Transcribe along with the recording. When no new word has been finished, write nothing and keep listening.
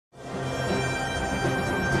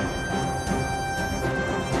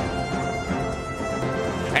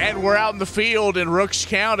And we're out in the field in Rooks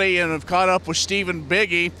County and have caught up with Stephen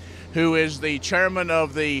Bigge, who is the chairman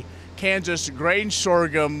of the Kansas Grain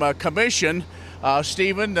Sorghum Commission.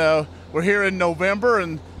 Stephen, we're here in November,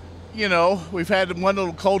 and you know, we've had one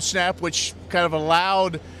little cold snap which kind of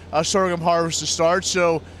allowed sorghum harvest to start.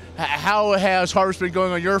 So how has harvest been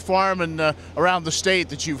going on your farm and around the state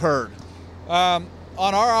that you've heard?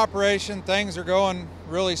 On our operation, things are going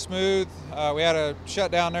really smooth. We had a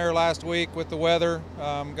shutdown there last week with the weather.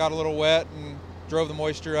 Got a little wet and drove the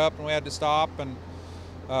moisture up, and we had to stop. And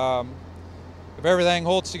if everything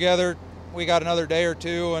holds together, we got another day or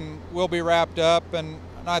two and we'll be wrapped up. And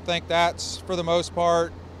I think that's, for the most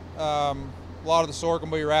part, a lot of the sorghum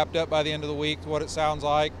will be wrapped up by the end of the week, what it sounds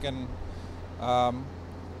like. And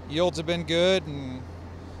yields have been good, and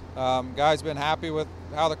guys have been happy with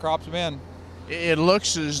how the crop's been. It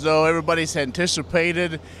looks as though everybody's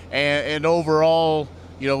anticipated, and overall,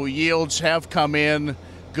 you know, yields have come in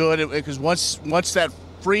good, because once that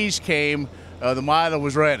freeze came, the milo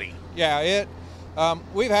was ready. Yeah,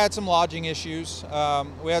 we've had some lodging issues.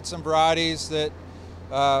 We had some varieties that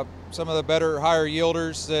some of the better, higher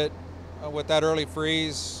yielders that with that early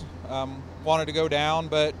freeze wanted to go down,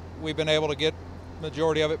 but we've been able to get the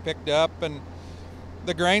majority of it picked up, and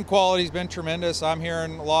the grain quality's been tremendous. I'm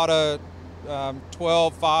hearing a lot of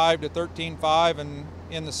 12.5 to 13.5 and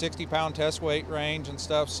in the 60-pound test weight range and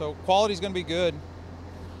stuff. So quality's going to be good.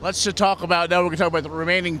 Let's talk about, now we're going to talk about the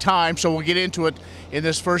remaining time, so we'll get into it in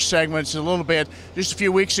this first segment in a little bit. Just a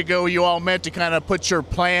few weeks ago, you all met to kind of put your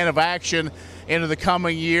plan of action into the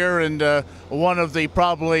coming year, and one of the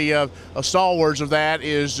probably stalwarts of that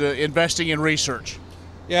is investing in research.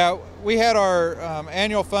 Yeah, we had our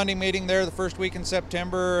annual funding meeting there the first week in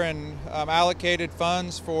September, and allocated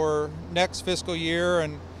funds for next fiscal year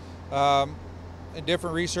and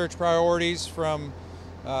different research priorities, from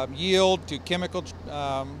yield to chemical,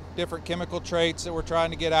 different chemical traits that we're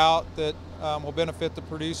trying to get out that will benefit the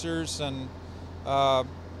producers, and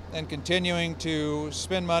continuing to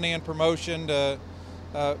spend money in promotion to,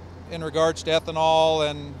 in regards to ethanol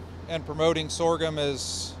and promoting sorghum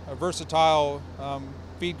as a versatile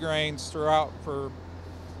feed grains throughout for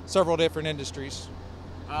several different industries.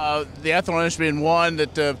 The ethanol industry being one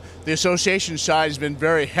that the association side has been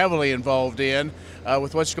very heavily involved in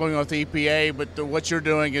with what's going on with the EPA, but what you're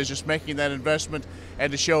doing is just making that investment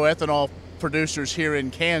and to show ethanol producers here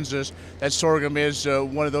in Kansas that sorghum is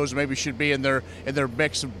one of those that maybe should be in their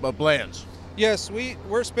mix of blends. Yes,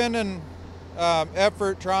 we're spending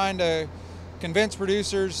effort trying to convince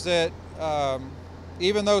producers that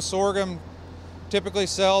even though sorghum typically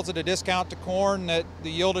sells at a discount to corn, that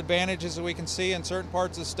the yield advantages that we can see in certain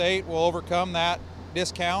parts of the state will overcome that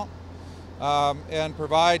discount and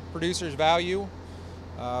provide producers value.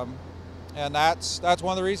 And that's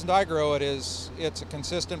one of the reasons I grow it. Is it's a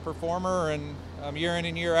consistent performer, and year in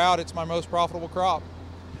and year out, it's my most profitable crop.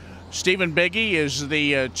 Stephen Bigge is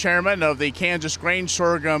the chairman of the Kansas Grain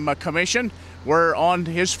Sorghum Commission. We're on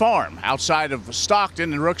his farm outside of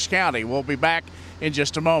Stockton in Rooks County. We'll be back in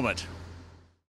just a moment.